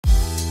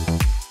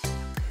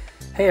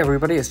Hey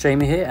everybody, it's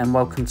Jamie here and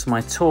welcome to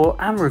my tour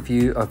and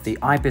review of the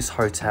Ibis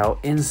Hotel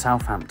in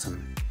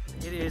Southampton.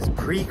 It is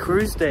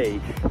pre-cruise day,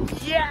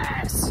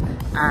 yes!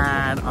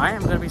 And I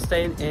am going to be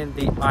staying in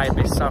the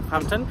Ibis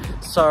Southampton,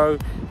 so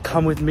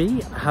come with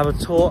me, have a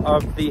tour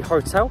of the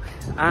hotel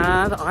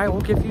and I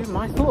will give you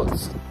my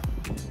thoughts.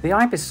 The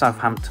Ibis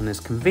Southampton is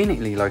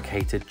conveniently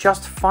located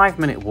just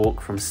 5-minute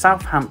walk from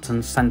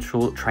Southampton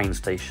Central train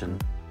station.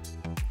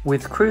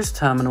 With cruise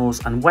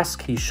terminals and West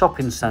Quay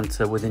shopping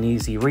centre within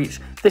easy reach,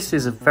 this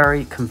is a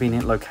very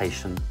convenient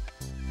location.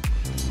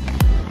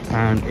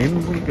 And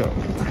in we go.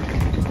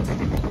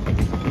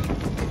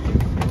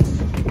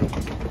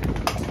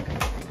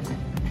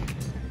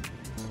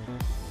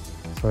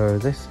 So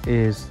this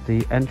is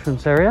the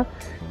entrance area.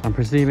 I'm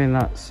presuming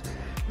that's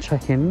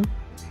check-in.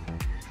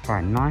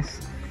 Very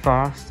nice,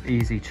 fast,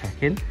 easy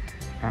check-in.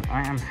 And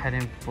I am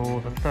heading for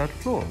the 3rd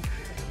floor.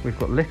 We've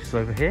got lifts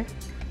over here.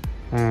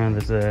 And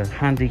there's a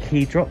handy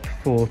key drop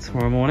for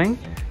tomorrow morning.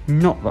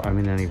 Not that I'm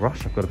in any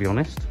rush, I've got to be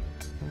honest.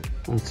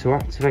 And to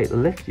activate the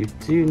lift, you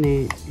do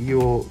need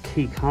your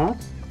key card,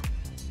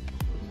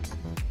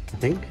 I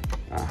think.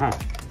 Aha,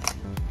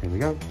 here we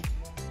go.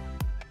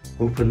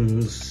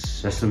 Open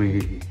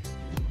sesame.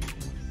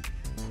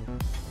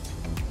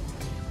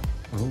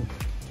 Oh,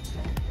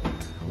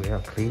 we are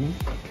cleaning.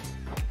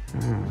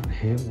 And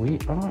here we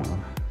are,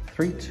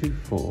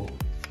 324.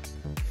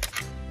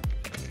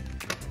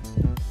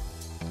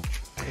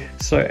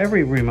 So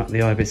every room at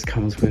the Ibis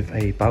comes with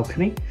a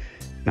balcony.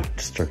 No,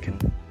 just joking.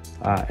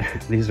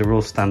 These are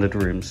all standard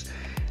rooms.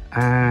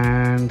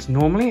 And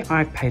normally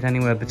I've paid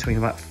anywhere between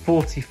about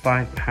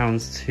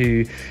 £45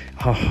 to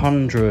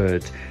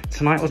 £100.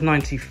 Tonight was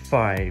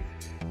 95.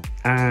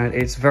 And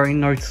it's very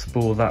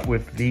noticeable that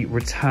with the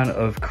return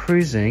of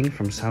cruising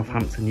from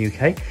Southampton,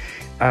 UK,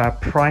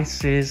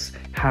 prices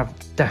have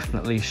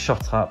definitely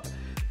shot up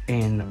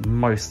in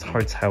most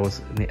hotels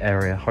in the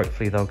area.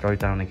 Hopefully they'll go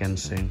down again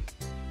soon.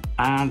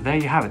 And there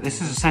you have it. This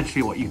is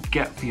essentially what you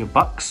get for your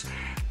bucks.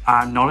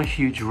 Not a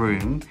huge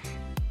room,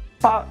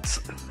 but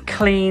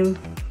clean,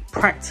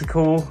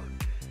 practical,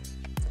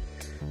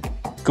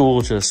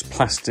 gorgeous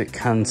plastic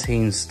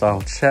canteen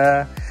style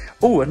chair.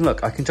 Oh, and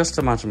look, I can just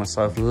imagine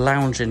myself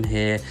lounging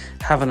here,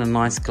 having a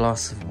nice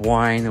glass of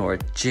wine or a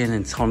gin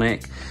and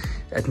tonic,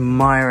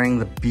 admiring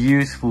the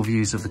beautiful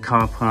views of the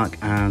car park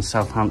and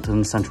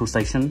Southampton Central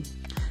Station.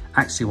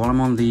 Actually, while I'm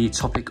on the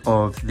topic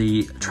of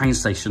the train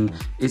station,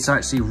 it's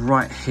actually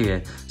right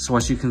here. So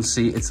as you can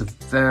see, it's a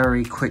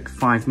very quick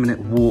 5-minute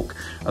walk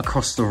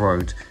across the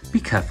road. Be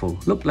careful,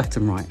 look left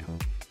and right.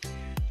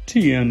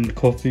 Tea and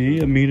coffee,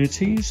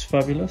 amenities,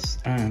 fabulous.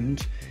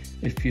 And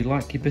if you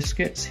like your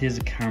biscuits, here's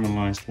a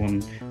caramelised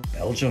one,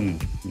 Belgium,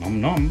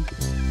 nom nom.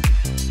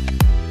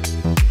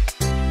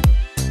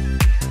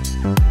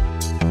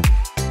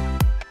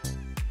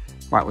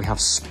 Right, we have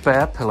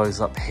spare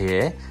pillows up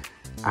here.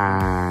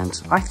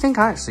 And I think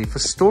actually for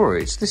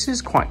storage, this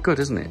is quite good,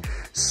 isn't it?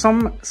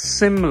 Some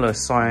similar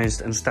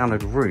sized and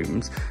standard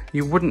rooms,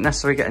 you wouldn't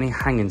necessarily get any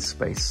hanging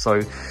space.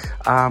 So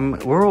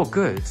we're all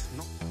good.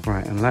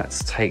 Right, and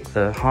let's take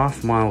the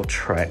half-mile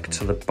trek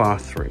to the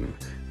bathroom.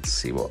 Let's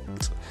see what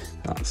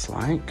that's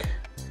like.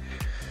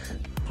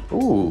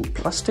 Ooh,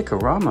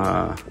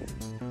 Plasticorama.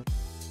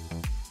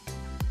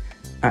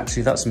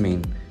 Actually, that's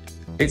mean.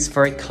 It's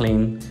very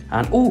clean.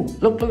 And oh,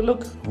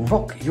 look,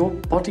 Rock Your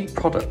Body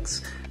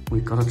products.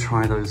 We've got to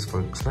try those,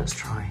 folks. Let's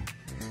try.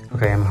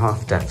 Okay, I'm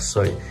half deaf,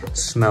 so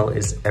smell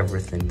is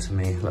everything to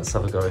me. Let's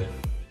have a go.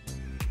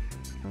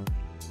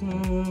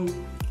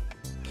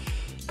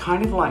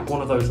 Kind of like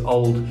one of those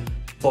old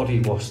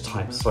body wash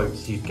type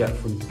soaps you'd get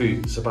from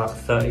Boots about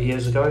 30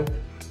 years ago.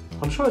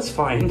 I'm sure it's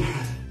fine.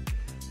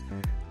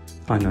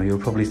 I know, you're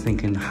probably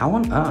thinking, how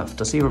on earth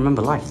does he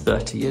remember life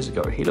 30 years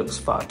ago? He looks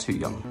far too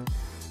young.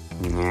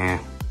 Nah.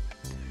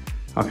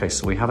 Okay,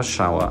 so we have a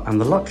shower and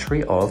the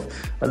luxury of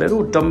a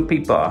little dumpy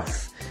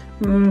bath.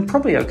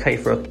 Probably okay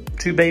for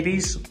 2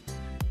 babies.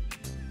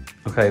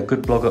 Okay, a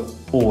good blogger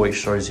always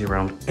shows you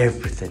around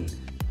everything.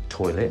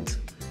 Toilet,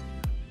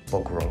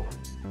 bog roll.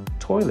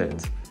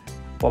 Toilet,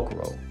 bog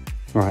roll.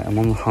 Right, I'm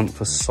on the hunt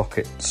for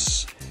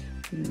sockets.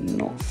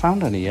 Not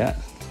found any yet.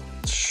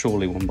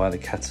 Surely one by the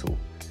kettle.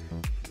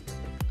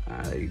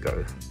 There you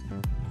go.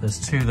 There's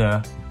 2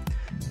 there.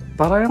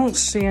 But I don't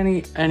see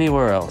any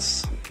anywhere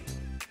else.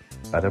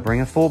 Better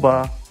bring a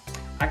 4-bar.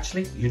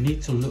 Actually, you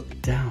need to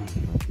look down.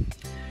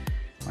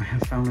 I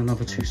have found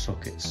another 2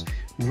 sockets.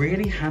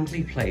 Really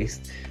handily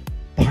placed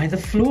by the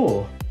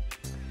floor.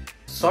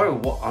 So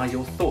what are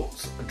your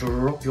thoughts?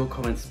 Drop your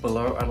comments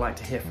below. I'd like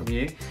to hear from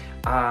you.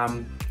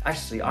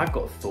 Actually, I've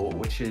got a thought,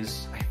 which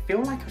is I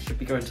feel like I should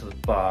be going to the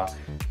bar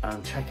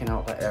and checking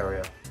out that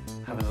area,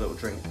 having a little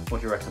drink.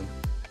 What do you reckon?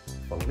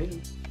 Follow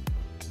me.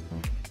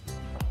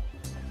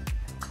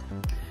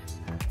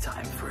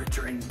 Time for a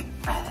drink.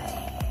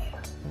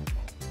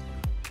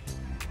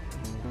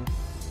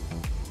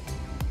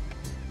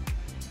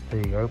 There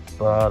you go,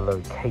 bar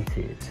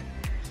located.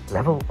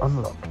 Level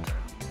unlocked.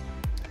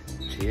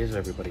 Cheers,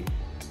 everybody.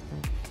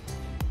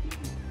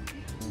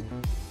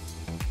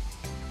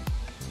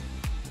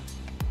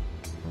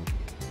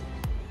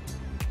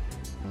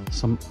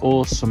 Some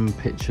awesome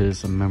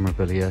pictures and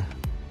memorabilia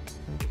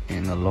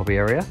in the lobby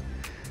area.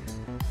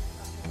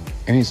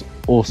 It is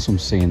awesome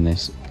seeing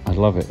this. I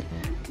love it.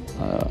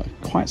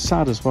 Quite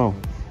sad as well.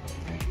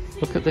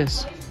 Look at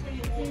this.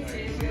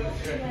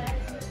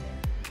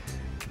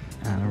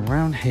 And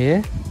around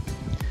here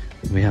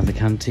we have the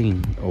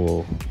canteen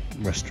or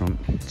restaurant.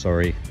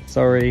 Sorry.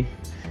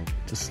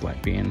 Just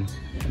like being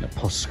in a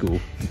posh school.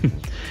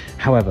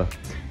 However,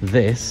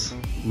 this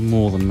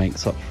more than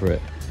makes up for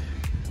it.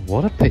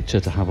 What a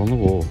picture to have on the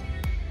wall.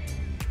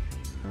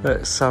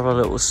 Let's have a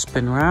little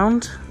spin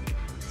round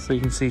so you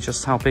can see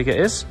just how big it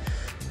is.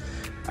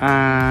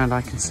 And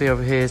I can see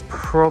over here is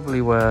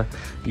probably where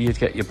you'd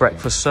get your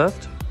breakfast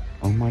served.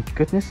 Oh my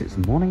goodness, it's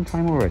morning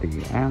time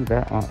already, and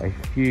there are a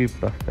few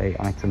buffet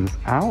items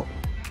out.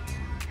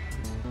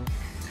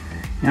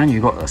 And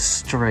you've got a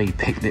stray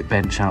picnic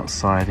bench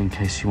outside in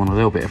case you want a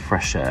little bit of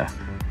fresh air.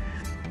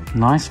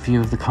 Nice view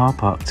of the car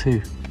park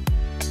too.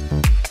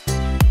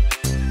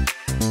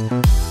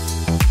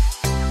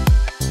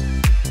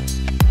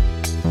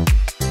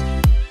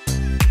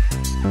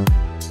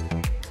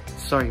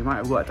 So you might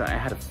have worked out I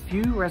had a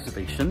few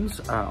reservations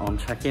on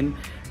check-in.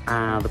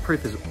 The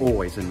proof is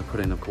always in the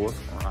pudding, of course.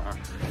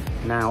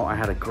 Now I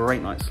had a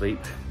great night's sleep,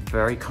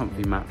 very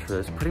comfy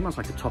mattress, pretty much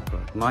like a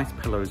topper, nice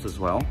pillows as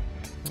well.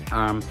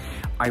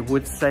 I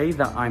would say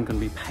that I'm going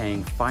to be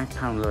paying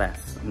 £5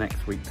 less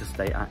next week to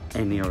stay at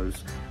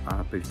Enio's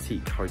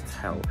boutique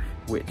hotel,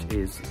 which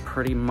is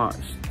pretty much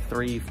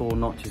 3-4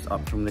 notches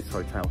up from this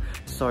hotel.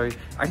 So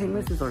I think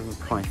this is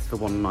overpriced for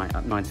one night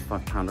at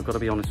 £95. I've got to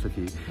be honest with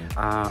you.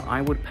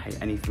 I would pay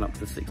anything up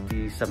to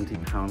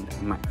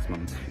 £60-70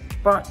 maximum.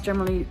 But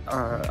generally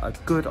a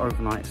good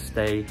overnight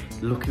stay.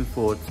 Looking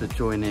forward to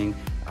joining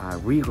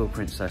Regal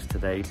Princess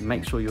today.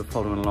 Make sure you're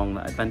following along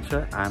that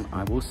adventure, and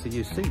I will see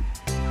you soon.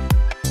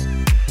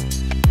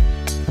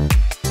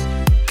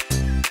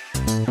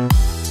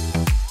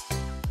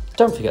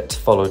 Don't forget to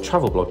follow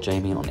Travel Blog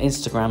Jamie on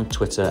Instagram,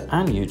 Twitter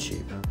and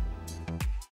YouTube.